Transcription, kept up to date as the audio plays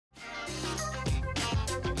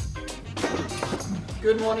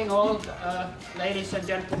Good morning all, ladies and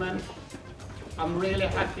gentlemen. I'm really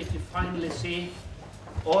happy to finally see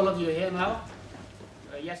all of you here now.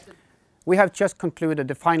 We have just concluded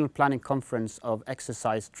the final planning conference of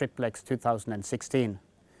Exercise Triplex 2016.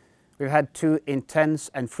 We've had 2 intense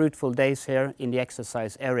and fruitful days here in the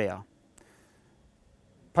exercise area.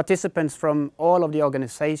 Participants from all of the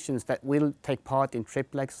organizations that will take part in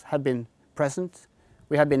Triplex have been present.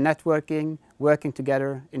 We have been networking, working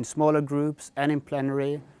together in smaller groups and in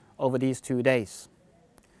plenary over these 2 days.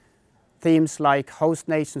 Themes like host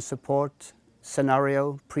nation support,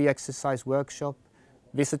 scenario, pre-exercise workshop,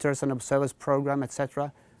 visitors and observers program,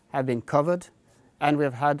 etc. have been covered, and we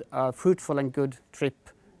have had a fruitful and good trip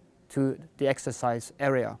to the exercise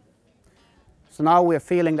area. So now we are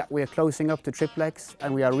feeling that we are closing up to Triplex,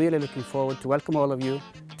 and we are really looking forward to welcome all of you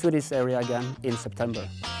to this area again in September.